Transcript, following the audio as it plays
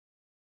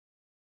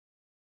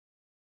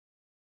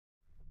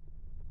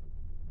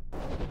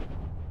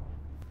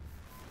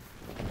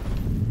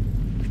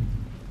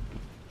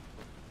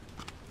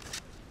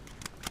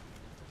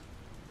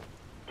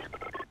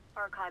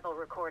archival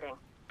recording,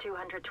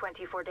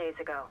 224 days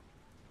ago.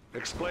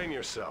 Explain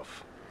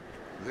yourself.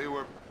 They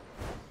were...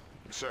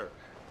 Sir,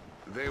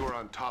 they were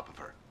on top of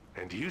her.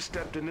 And you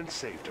stepped in and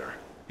saved her.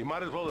 You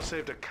might as well have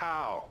saved a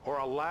cow or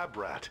a lab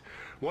rat.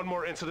 One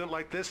more incident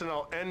like this and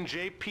I'll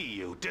NJP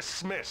you.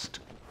 Dismissed.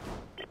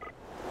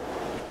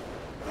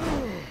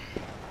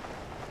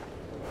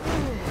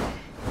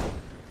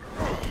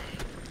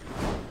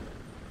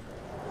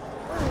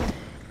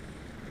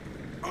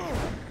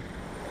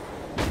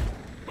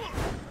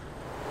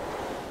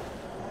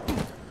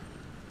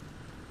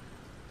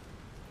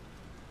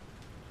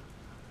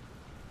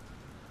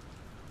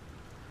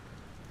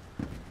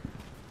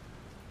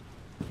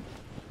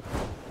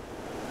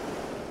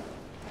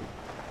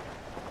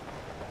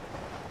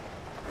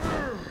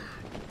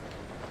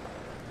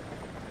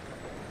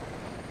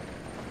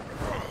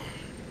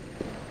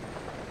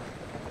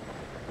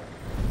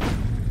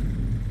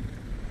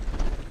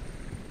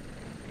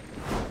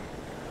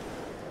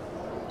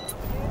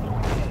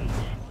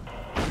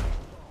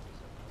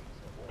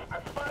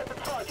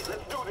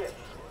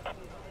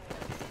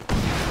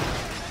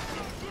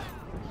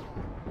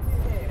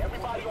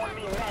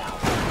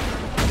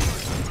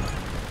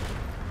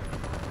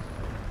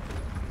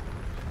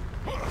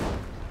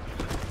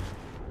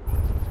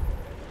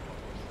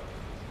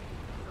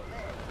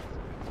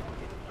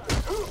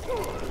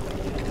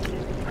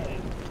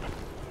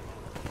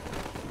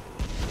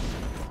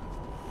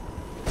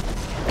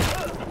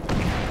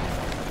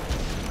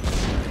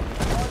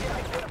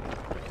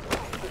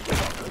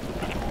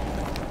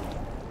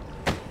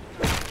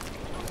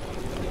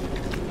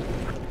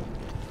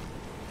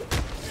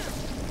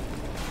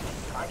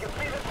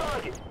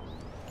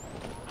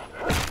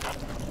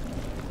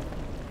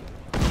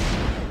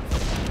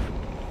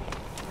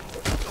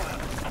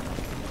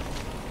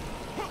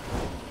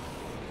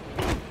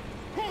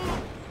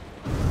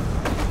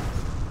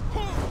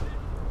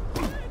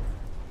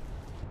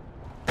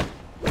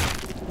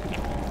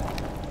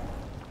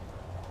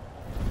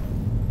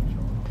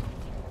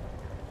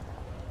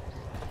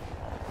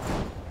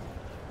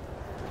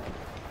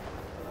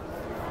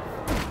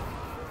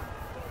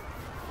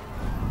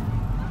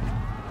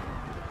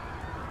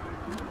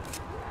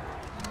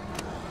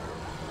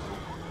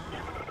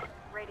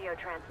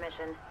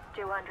 Transmission,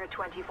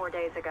 224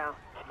 days ago.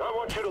 I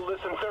want you to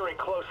listen very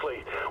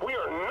closely. We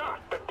are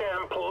not the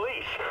damn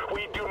police.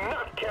 We do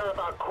not care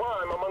about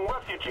crime among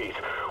refugees.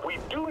 We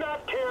do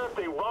not care if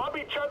they rob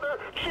each other,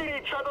 cheat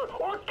each other,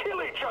 or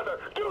kill each other.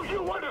 Do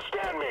you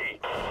understand me?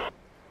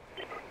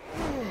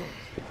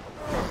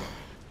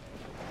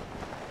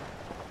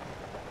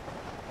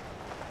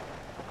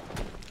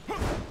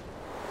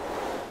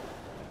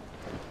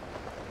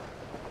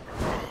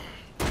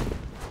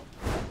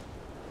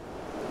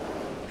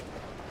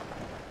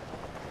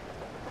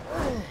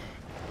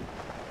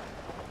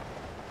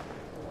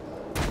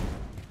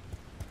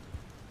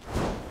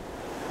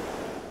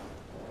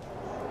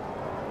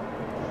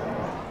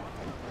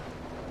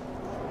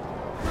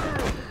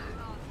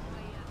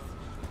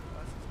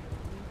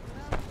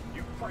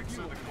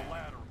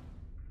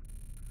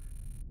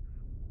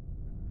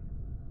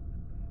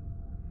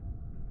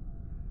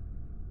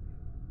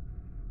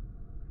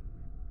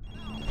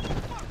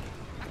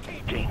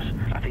 James,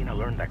 Athena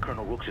learned that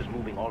Colonel Rooks is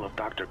moving all of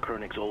Dr.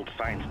 Koenig's old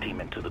science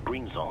team into the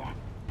Green Zone.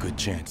 Good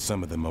chance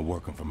some of them are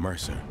working for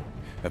Mercer.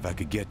 If I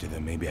could get to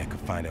them, maybe I could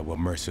find out what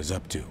Mercer's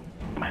up to.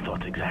 My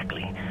thoughts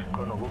exactly.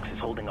 Colonel Rooks is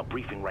holding a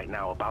briefing right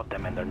now about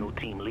them and their new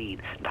team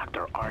lead,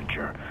 Dr.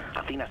 Archer.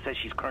 Athena says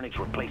she's Koenig's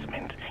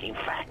replacement. In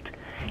fact,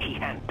 he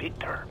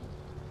handpicked her.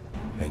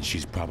 And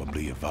she's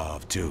probably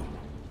evolved too.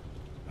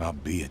 I'll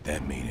be at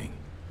that meeting.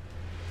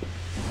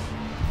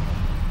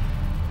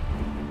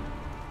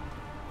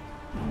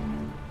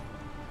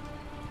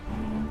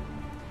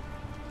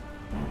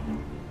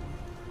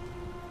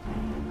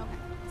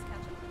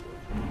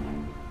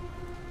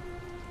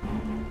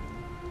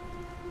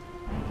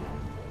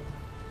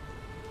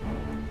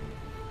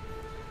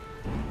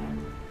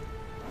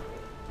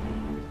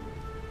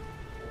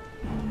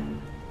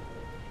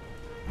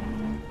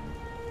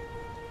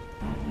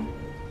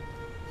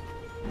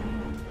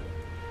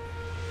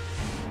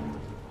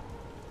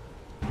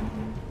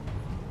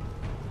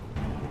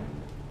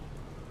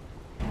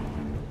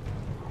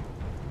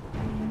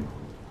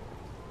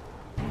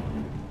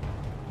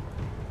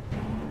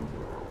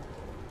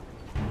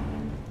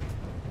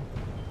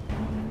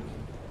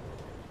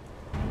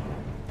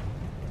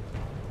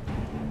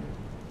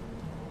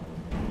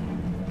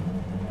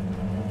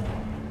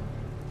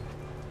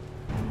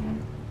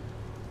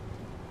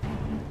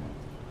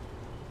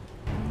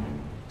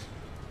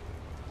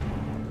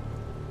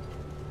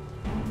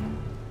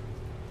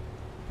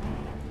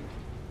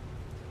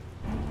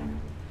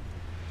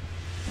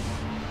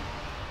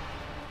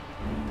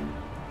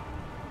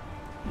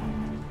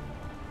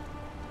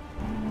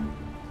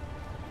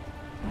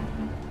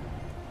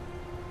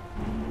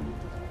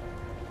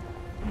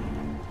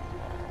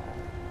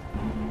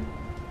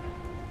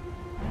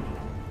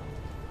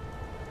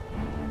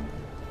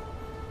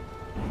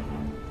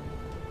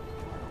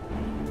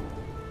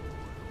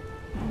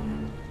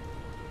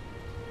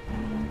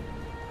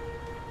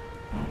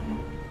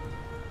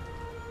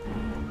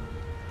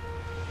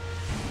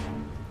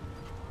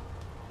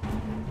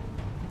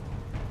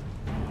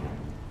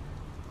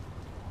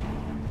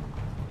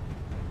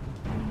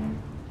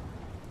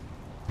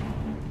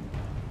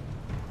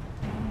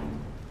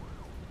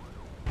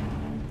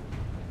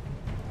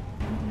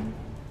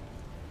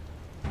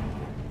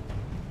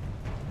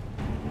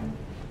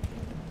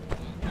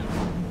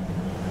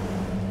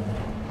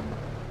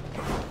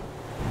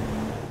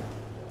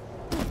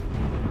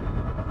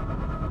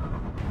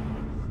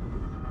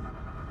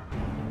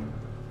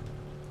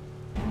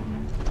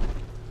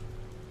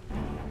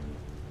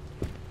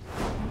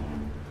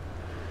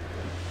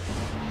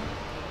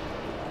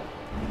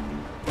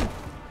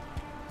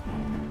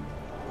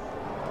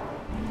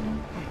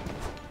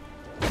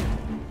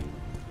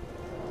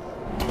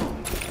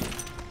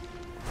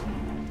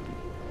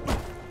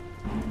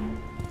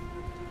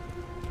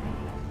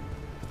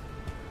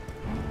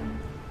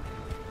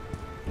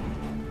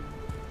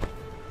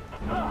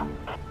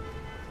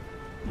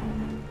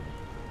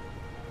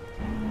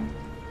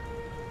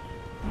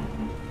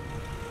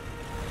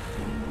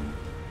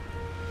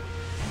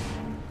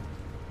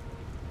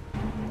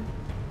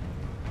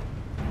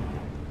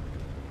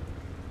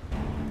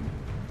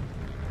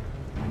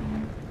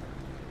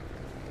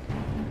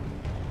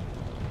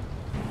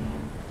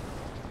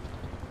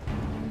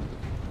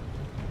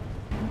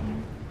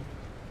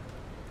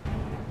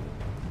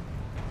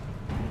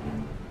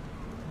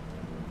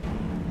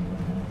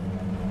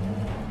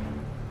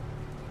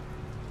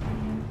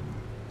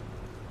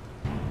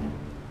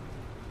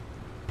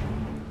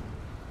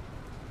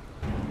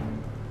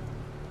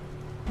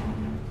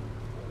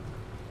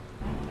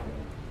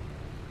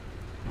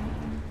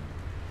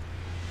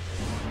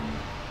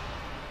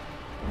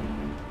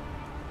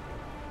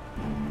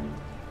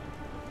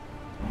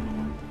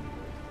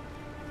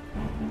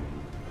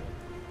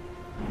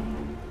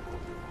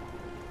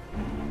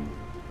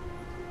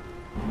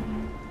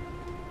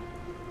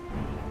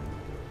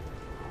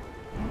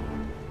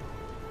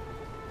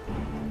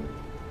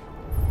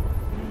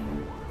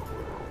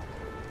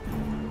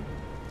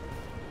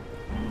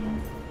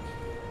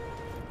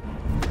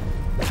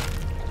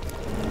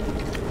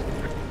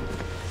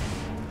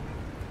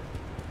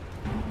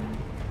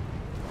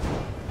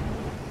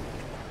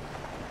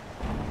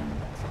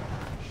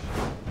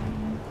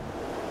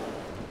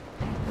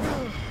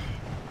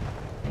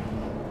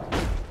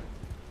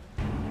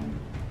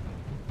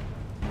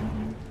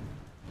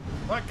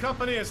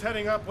 company is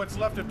heading up what's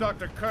left of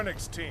Dr.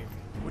 Koenig's team,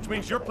 which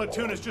means your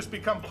platoon has just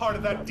become part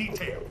of that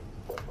detail.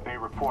 They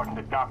reporting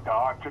to Dr.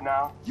 Archer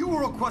now? You will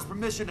request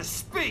permission to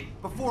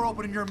speak before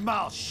opening your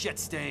mouth,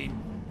 shitstain.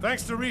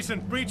 Thanks to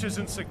recent breaches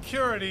in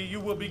security, you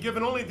will be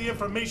given only the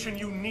information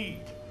you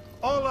need.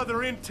 All other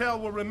intel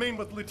will remain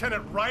with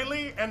Lieutenant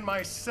Riley and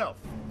myself.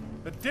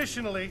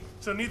 Additionally,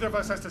 so neither of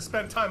us has to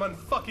spend time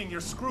unfucking your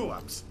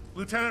screw-ups,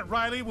 Lieutenant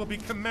Riley will be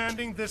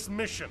commanding this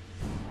mission.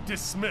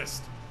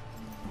 Dismissed.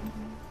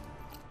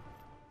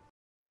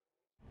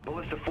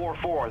 Ballista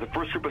 4-4, the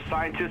first group of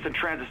scientists in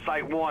transit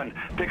Site 1.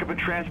 Pick up and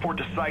transport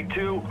to Site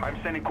 2. I'm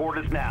sending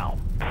coordinates now.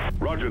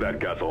 Roger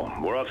that, Castle.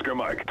 We're Oscar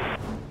Mike.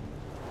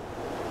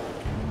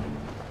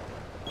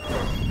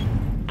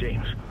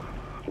 James,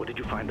 what did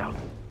you find out?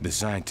 The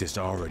scientists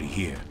are already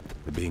here.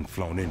 They're being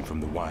flown in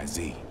from the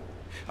YZ.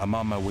 I'm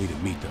on my way to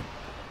meet them.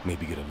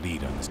 Maybe get a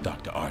lead on this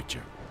Dr.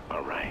 Archer.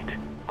 All right.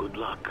 Good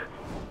luck.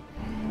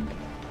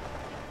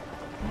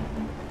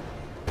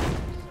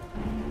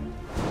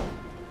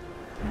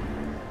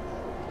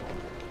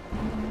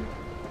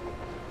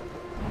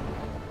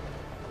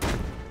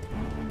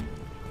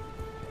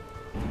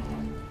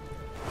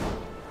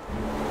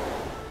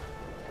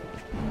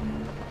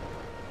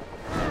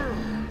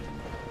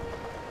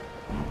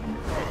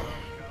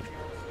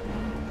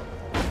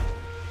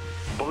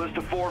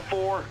 Ballista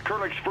 4-4,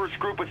 Koenig's first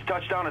group has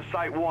touched down at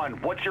Site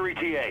 1. What's your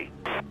ETA?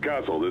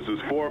 Castle, this is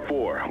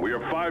 4-4. We are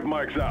 5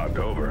 mics out.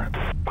 Over.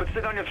 Quit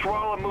sitting on your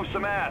throttle and move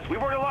some ass. We've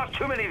already lost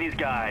too many of these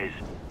guys.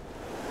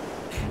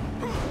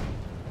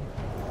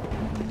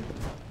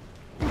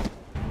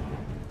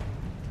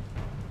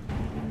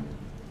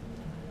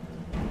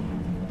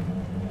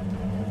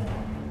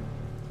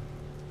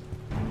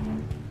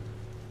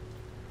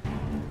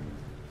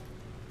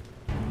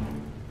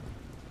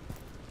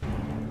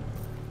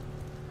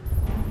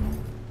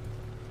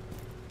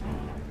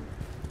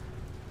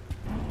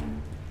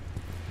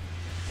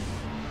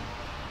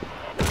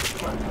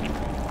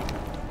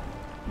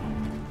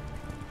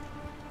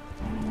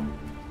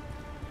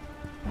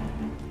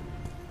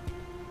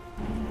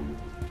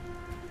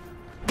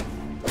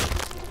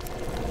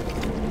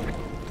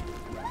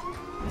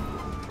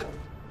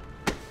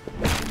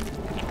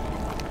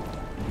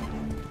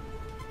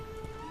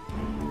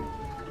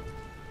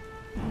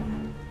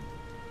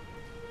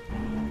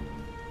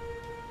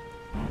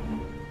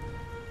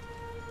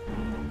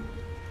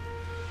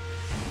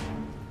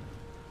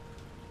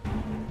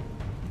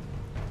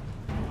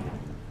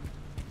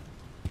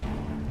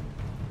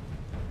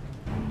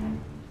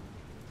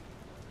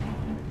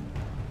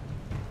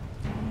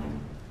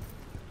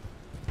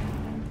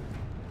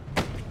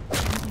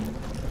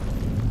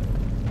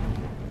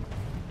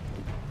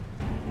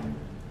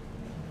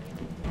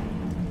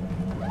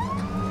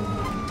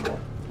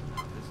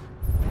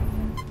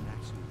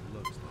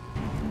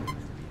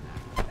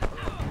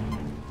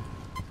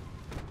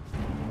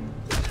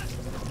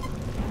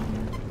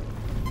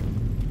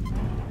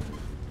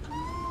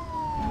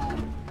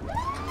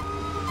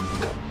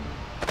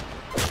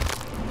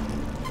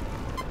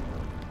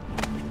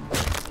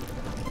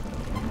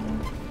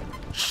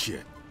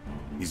 Shit.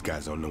 These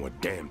guys don't know a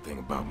damn thing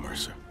about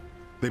Mercer.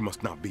 They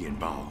must not be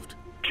involved.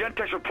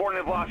 Gentek's reporting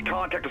they've lost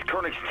contact with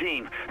Koenig's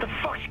team. The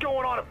fuck's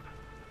going on?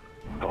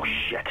 Oh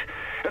shit.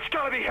 It's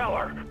gotta be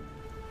Heller.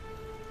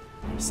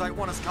 Site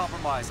 1 is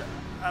compromised.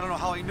 I don't know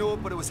how he knew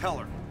it, but it was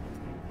Heller.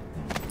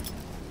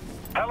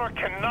 Heller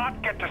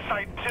cannot get to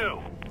Site 2.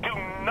 Do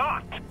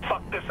not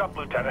fuck this up,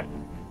 Lieutenant.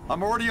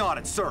 I'm already on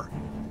it, sir.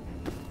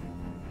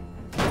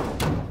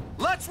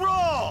 Let's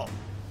roll!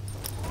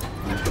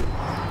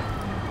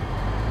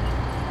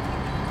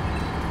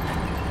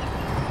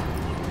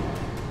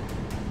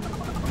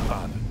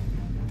 Father,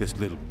 this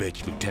little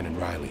bitch, Lieutenant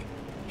Riley,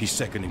 he's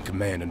second in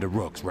command under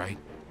Rooks, right?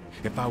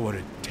 If I were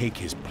to take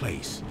his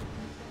place,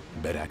 I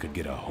bet I could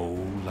get a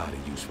whole lot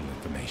of useful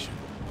information.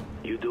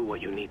 You do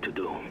what you need to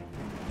do.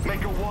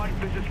 Maker 1,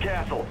 this is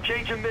Castle.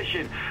 Change of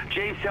mission.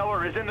 James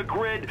Heller is in the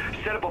grid.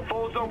 Set up a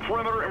full zone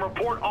perimeter and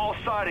report all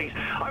sightings.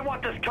 I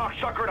want this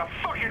cocksucker in a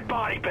fucking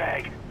body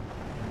bag.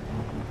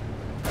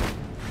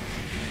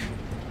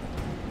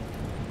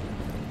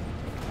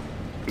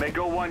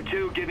 Mako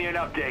 1-2, give me an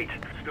update.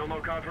 Still no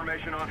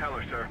confirmation on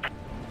Heller, sir.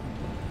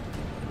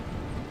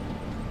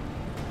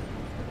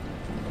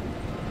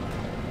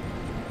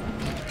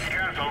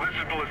 Castle, this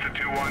is Ballista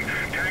 2-1.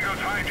 Tango's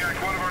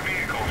hijacked one of our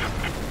vehicles.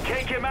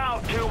 Take him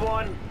out,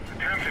 2-1.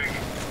 Attempting.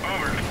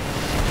 Over.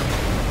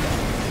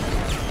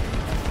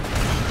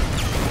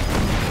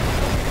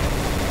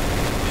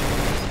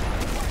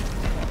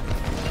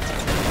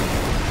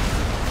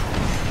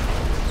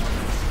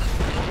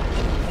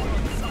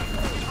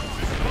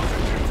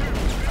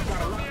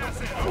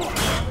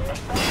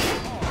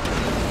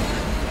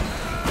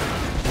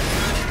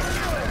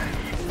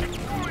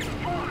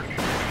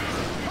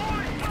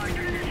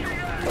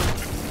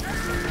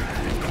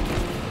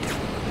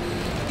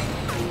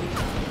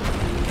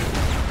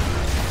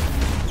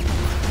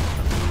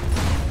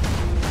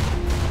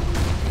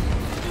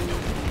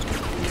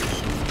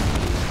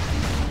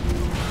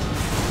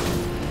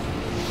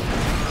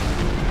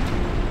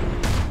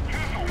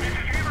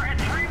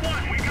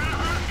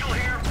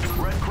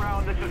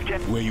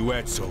 you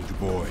at, soldier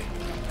boy?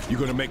 You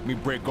gonna make me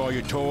break all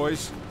your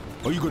toys?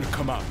 Or you gonna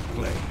come out and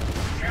play?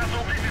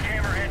 Castle, this is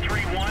Hammerhead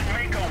 3-1.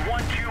 Mako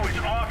 1-2 is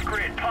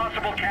off-grid.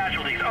 Possible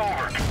casualties,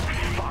 over.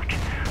 Fuck.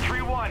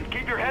 3-1,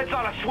 keep your heads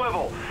on a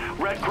swivel.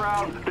 Red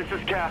Crown, this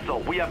is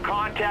Castle. We have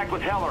contact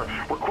with Heller.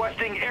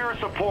 Requesting air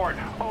support,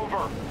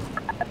 over.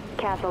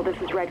 Castle,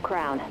 this is Red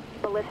Crown.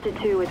 Ballista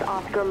 2 is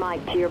Oscar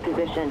Mike to your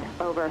position.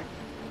 Over.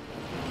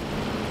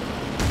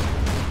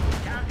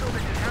 Castle,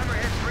 this is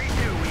Hammerhead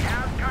 3-2. We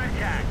have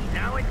contact.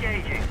 Now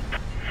engaging.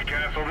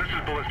 Castle, this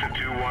is Ballista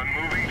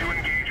 2-1. Moving to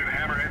engage at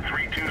Hammerhead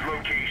 3-2's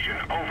location.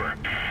 Over.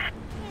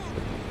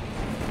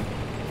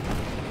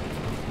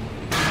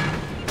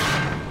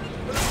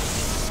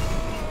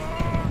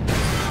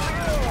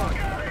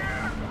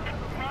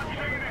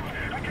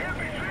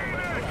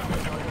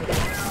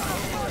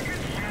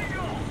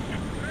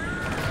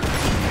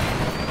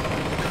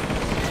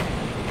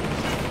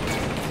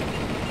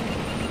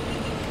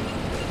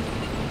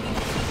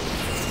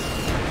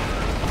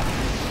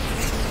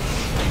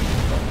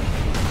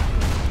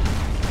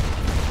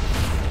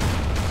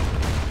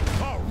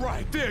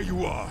 There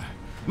you are!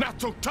 Not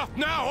so tough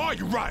now, are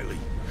you, Riley?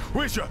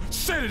 Where's your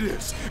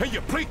sedatives and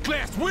your plate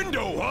glass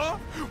window, huh?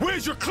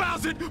 Where's your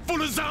closet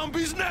full of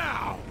zombies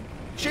now?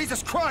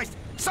 Jesus Christ!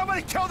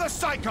 Somebody kill this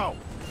psycho!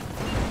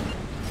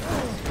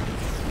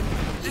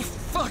 You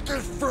fucking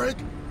freak!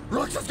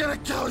 Rooks is gonna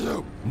kill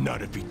you!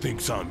 Not if he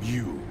thinks I'm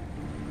you.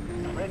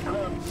 Red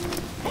Crown.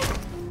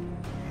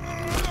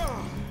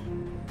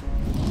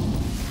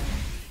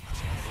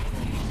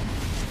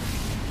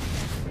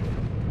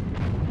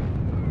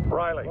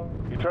 Riley,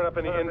 you turn up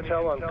any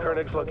intel on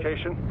Koenig's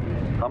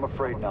location? I'm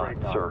afraid not,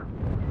 sir.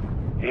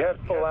 He had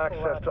full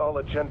access to all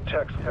of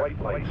Gentek's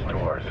white light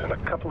stores, and a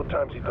couple of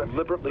times he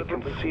deliberately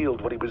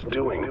concealed what he was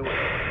doing.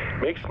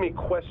 Makes me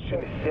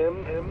question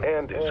him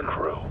and his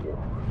crew.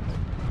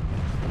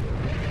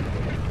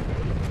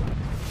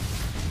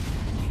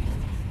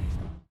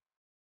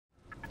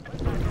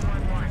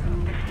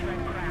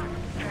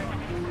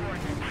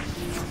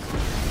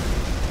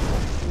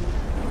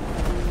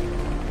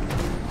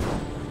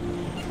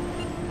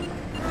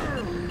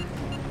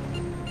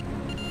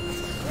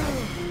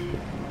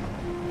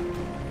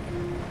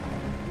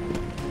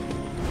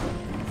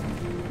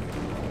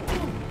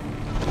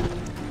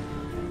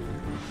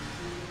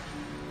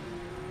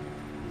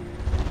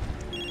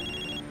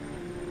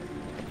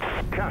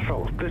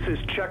 Castle, this is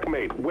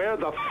Checkmate. Where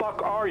the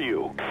fuck are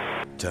you?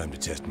 Time to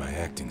test my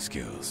acting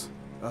skills.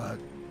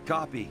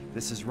 Copy.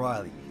 This is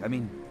Riley. I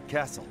mean,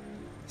 Castle.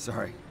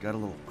 Sorry, got a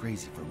little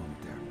crazy for a moment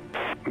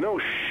there. No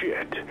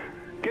shit.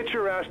 Get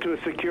your ass to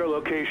a secure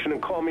location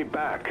and call me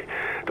back.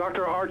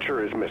 Dr.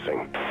 Archer is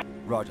missing.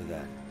 Roger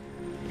that.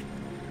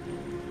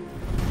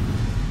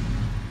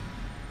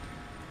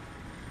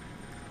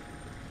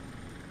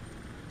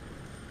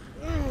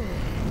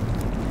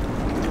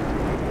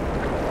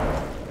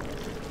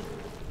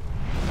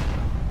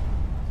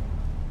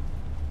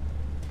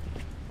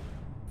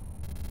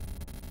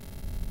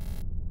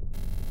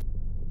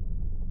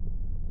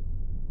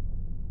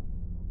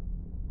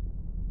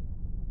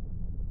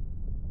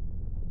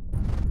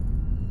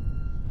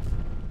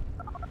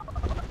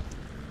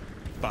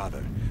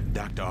 Father,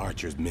 Dr.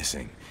 Archer's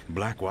missing.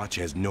 Blackwatch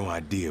has no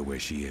idea where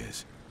she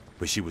is.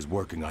 But she was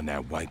working on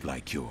that white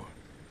light cure.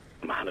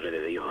 Madre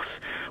de Dios,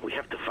 we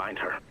have to find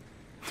her.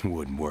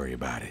 Wouldn't worry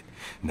about it.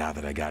 Now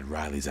that I got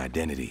Riley's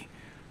identity,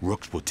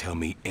 Rooks will tell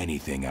me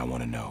anything I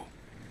want to know.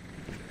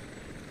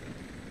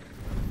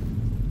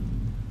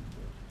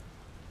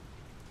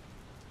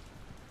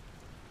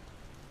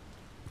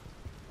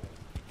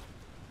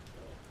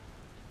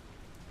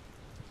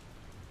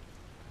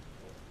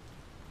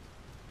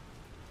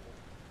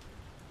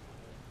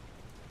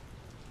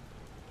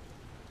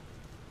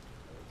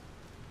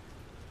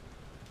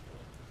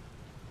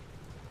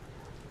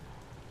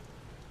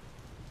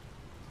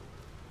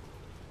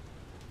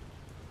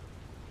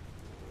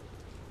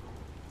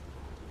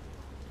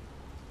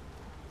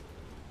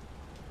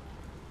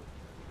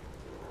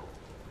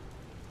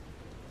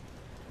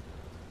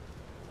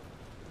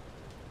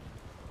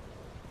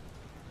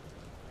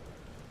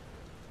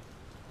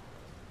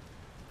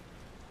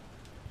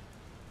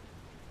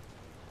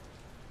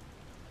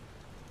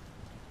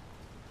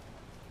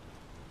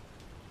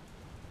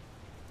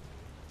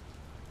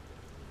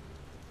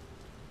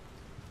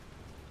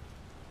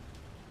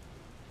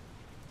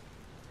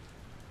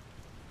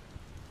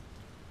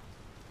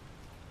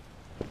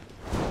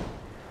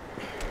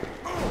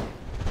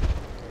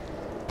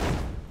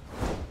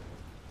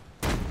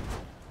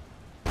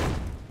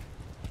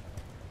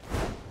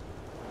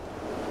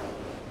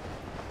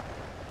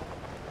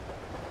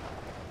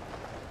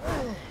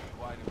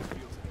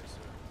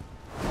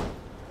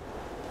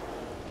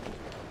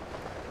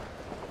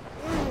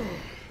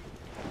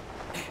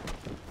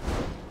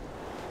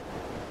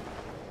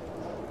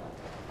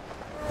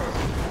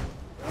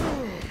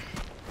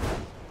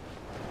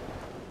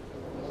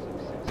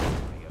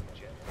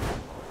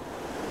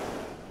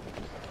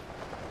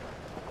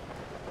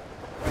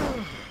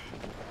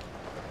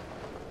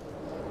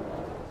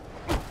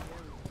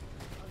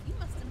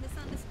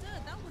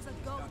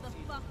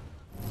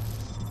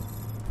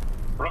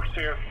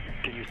 here.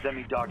 Can you send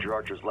me Dr.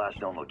 Archer's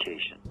last known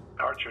location?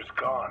 Archer's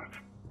gone.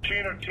 She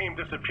and her team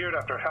disappeared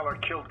after Heller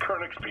killed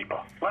Koenig's people.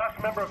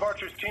 Last member of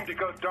Archer's team to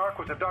go dark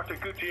was a Dr.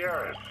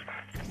 Gutierrez.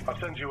 I'll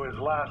send you his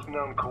last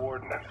known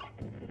coordinates.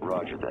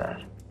 Roger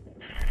that.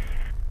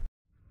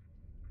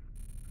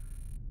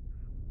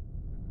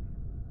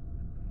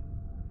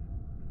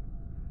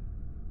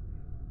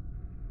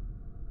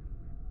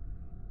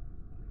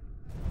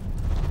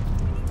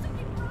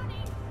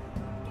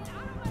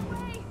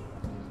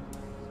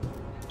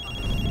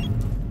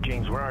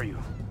 James, where are you?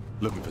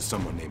 Looking for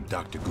someone named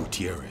Dr.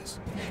 Gutierrez.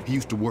 He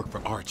used to work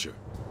for Archer.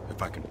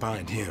 If I can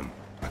find him,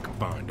 I can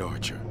find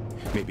Archer.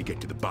 Maybe get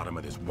to the bottom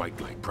of this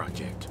White Light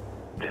project.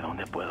 De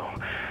donde puedo.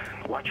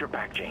 Watch your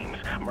back, James.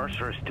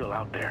 Mercer is still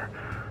out there.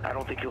 I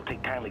don't think he'll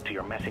take kindly to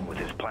your messing with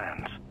his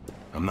plans.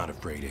 I'm not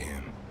afraid of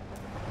him.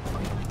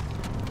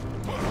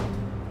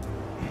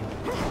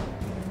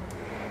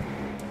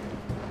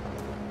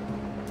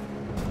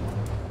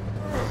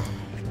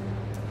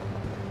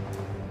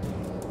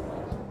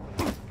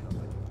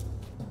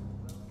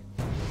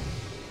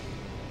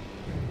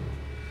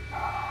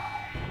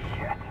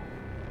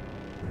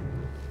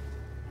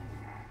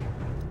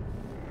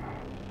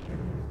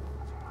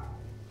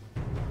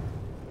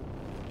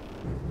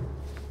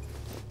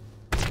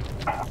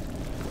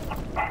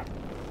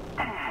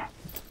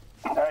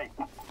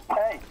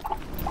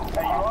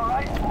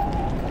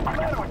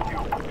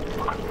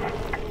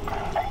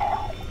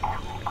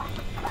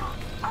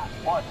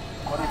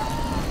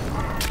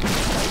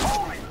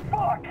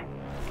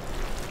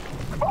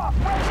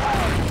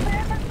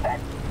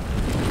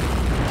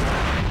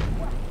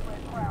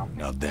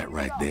 Now that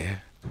right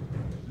there,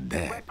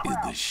 that is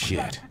the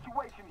shit.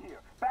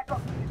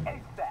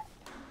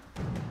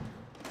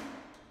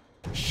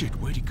 Shit,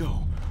 where'd he go?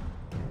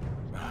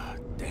 Ah,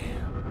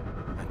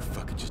 damn. That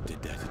fucker just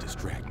did that to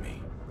distract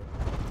me.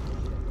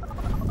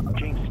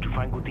 James, did you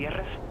find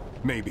Gutierrez?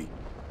 Maybe.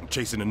 I'm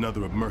chasing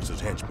another of Mercer's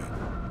henchmen.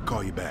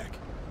 Call you back.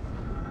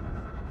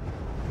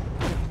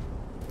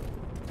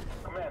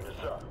 Commander,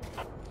 sir.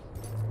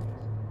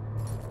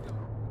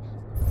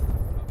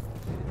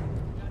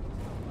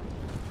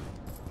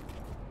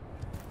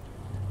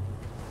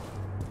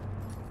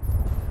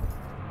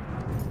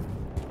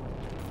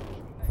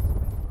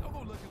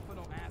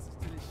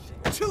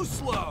 Too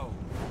slow!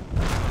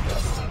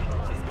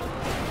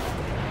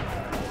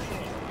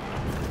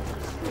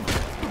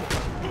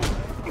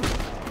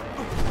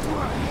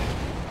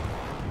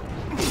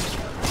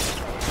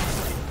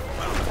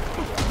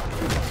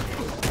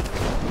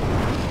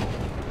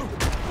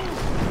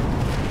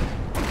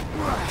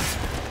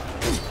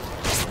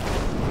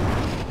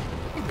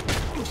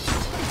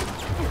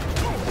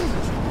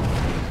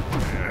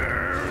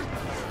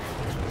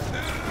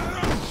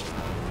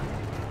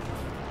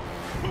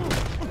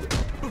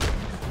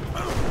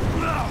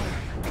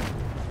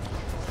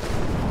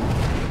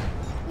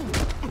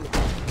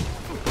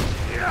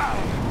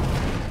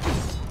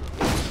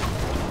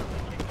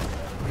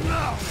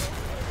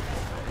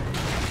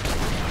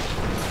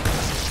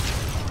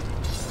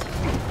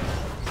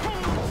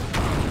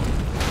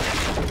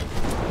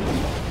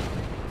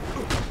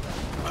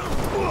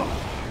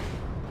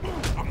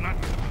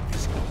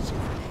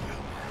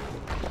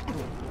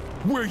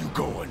 Where are you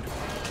going?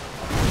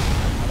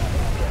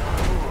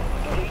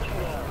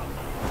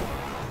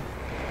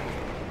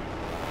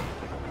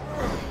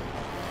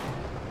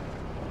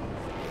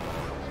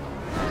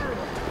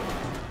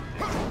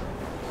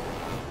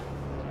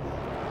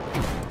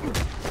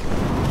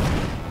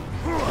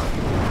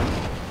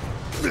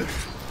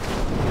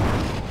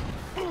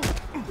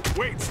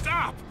 Wait,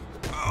 stop!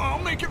 I'll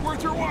make it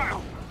worth your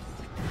while!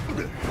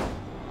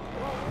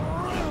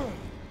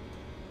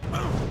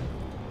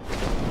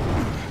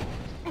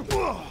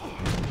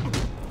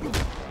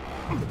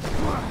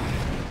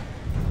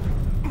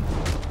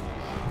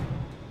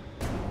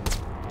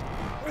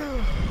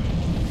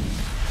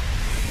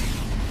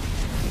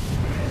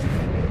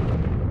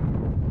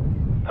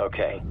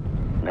 Okay.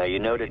 Now you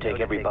know to take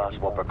every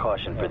possible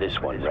precaution for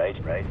this one, right?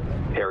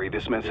 Harry,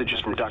 this message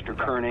is from Dr.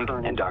 Koenig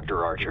and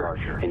Dr.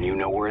 Archer, and you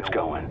know where it's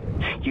going.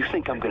 You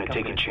think I'm gonna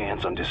take a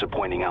chance on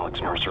disappointing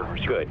Alex Mercer?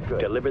 Good.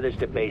 Deliver this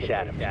to Base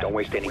Adams. Don't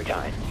waste any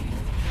time.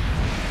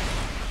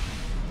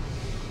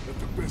 That's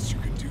the best you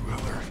can do,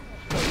 Heller.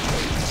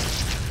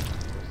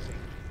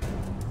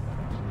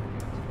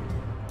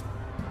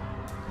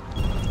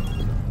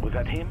 Was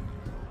that him?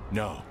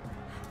 No,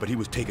 but he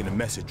was taking a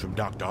message from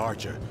Dr.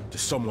 Archer to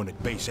someone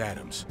at Base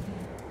Adams.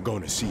 I'm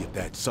going to see if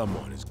that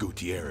someone is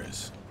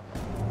Gutierrez.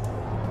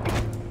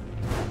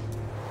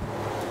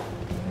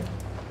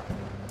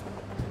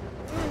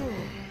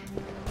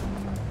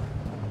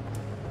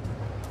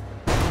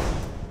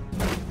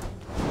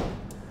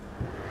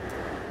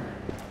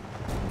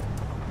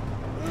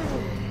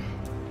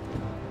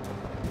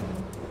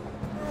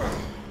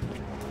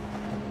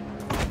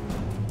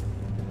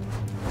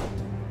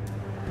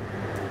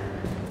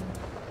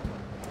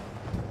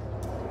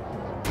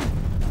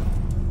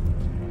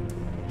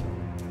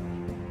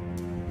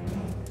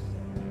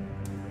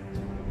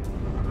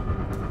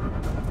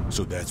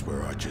 So that's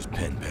where Archer's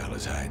pen pal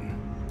is hiding.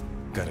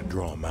 Gotta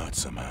draw him out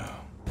somehow.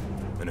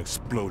 An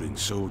exploding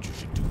soldier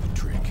should do the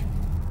trick.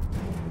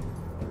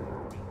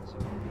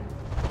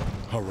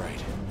 All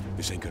right,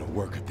 this ain't gonna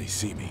work if they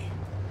see me.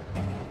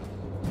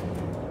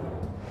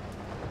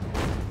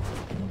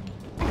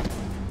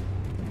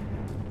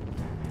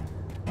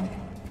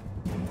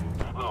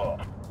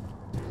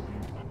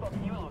 What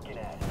are you looking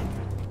at?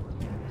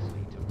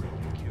 To bring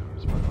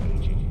cures for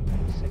aging,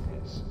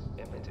 sickness,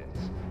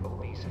 impotence,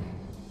 obesity,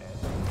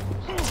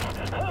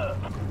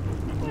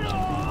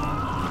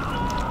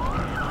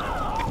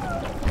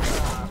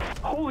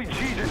 Holy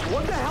Jesus,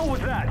 what the hell was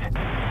that?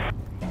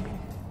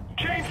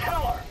 James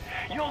Heller!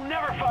 You'll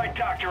never find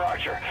Dr.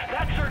 Archer.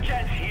 That search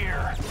ends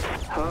here.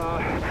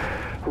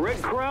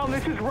 Red Crown,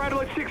 this is Red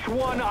Alert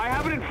 6-1. I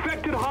have an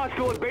infected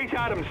hostile at Base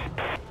Adams.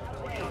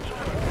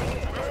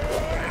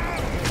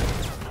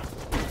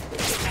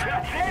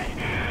 That's it?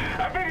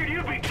 I figured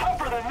you'd be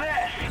tougher than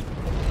this.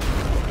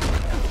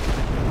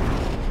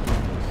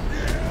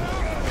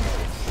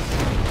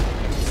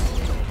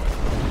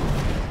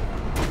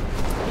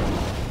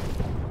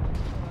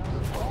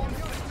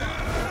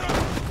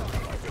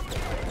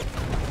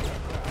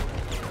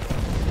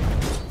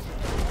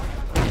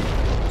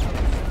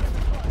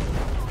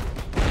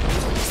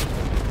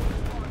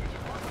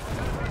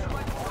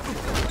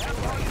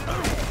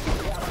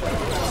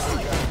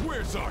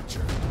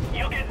 Archer.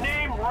 You'll get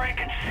name,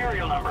 rank, and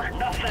serial number,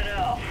 nothing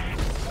else.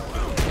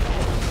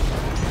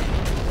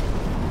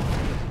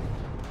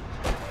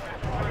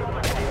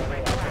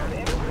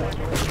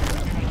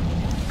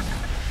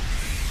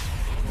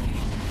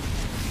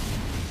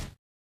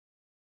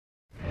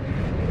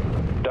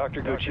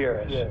 Dr.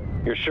 Gutierrez,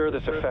 you're sure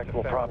this effect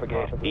will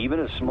propagate? Even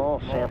a small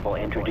sample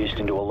introduced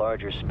into a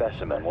larger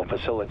specimen will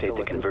facilitate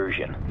the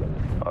conversion.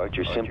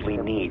 Archer simply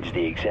needs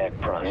the exact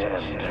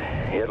process.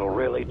 And it'll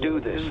really do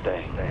this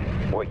thing.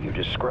 What you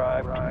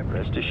described,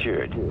 rest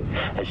assured.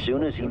 As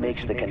soon as he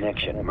makes the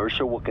connection,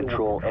 Mercer will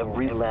control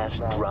every last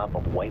drop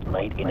of white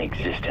light in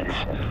existence,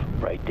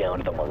 right down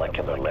to the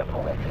molecular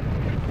level.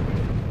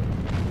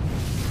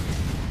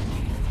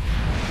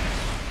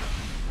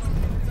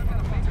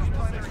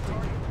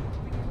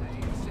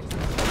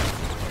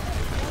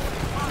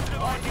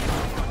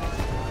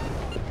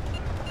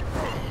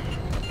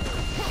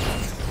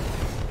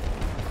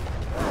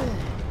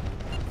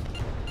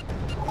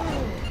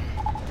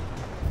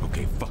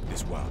 Okay, fuck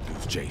this wild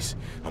goose chase.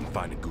 I'm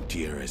finding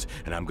Gutierrez,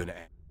 and I'm gonna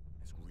act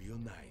real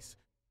nice